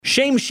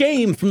Shame,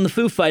 shame from the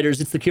Foo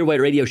Fighters. It's the Kier White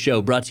Radio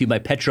Show brought to you by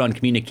Petron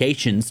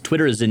Communications.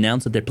 Twitter has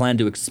announced that they plan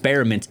to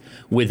experiment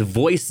with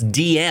voice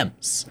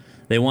DMs.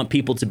 They want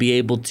people to be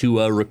able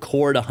to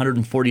record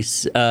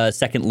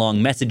 140-second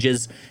long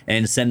messages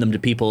and send them to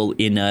people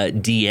in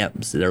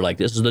DMs. They're like,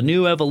 this is the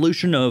new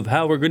evolution of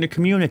how we're going to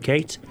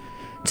communicate.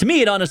 To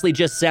me, it honestly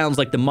just sounds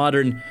like the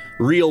modern,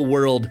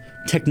 real-world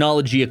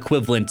technology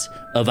equivalent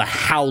of a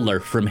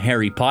Howler from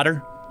Harry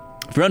Potter.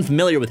 If you're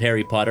unfamiliar with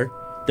Harry Potter,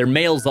 their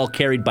mail's all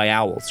carried by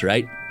owls,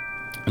 right?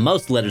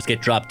 Most letters get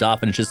dropped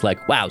off and it's just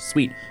like, wow,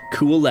 sweet,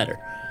 cool letter.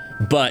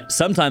 But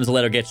sometimes a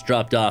letter gets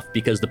dropped off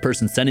because the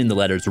person sending the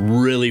letter is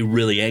really,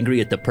 really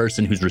angry at the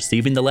person who's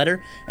receiving the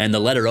letter, and the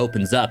letter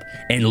opens up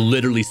and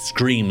literally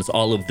screams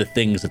all of the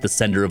things that the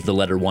sender of the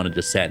letter wanted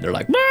to send. They're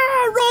like,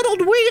 Ronald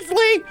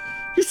Weasley,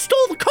 you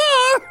stole the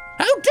car!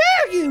 How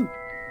dare you!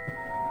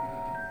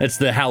 That's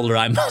the Howler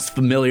I'm most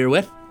familiar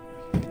with.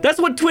 That's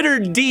what Twitter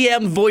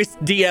DM voice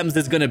DMs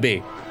is gonna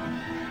be.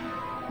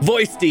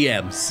 Voice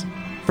DMs.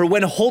 For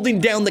when holding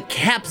down the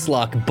caps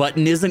lock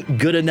button isn't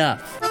good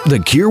enough. The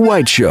Kier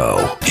White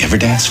Show. You ever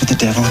dance with the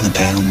devil in the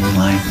pale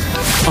moonlight?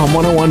 On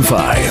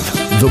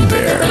 101.5, The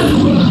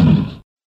Bear.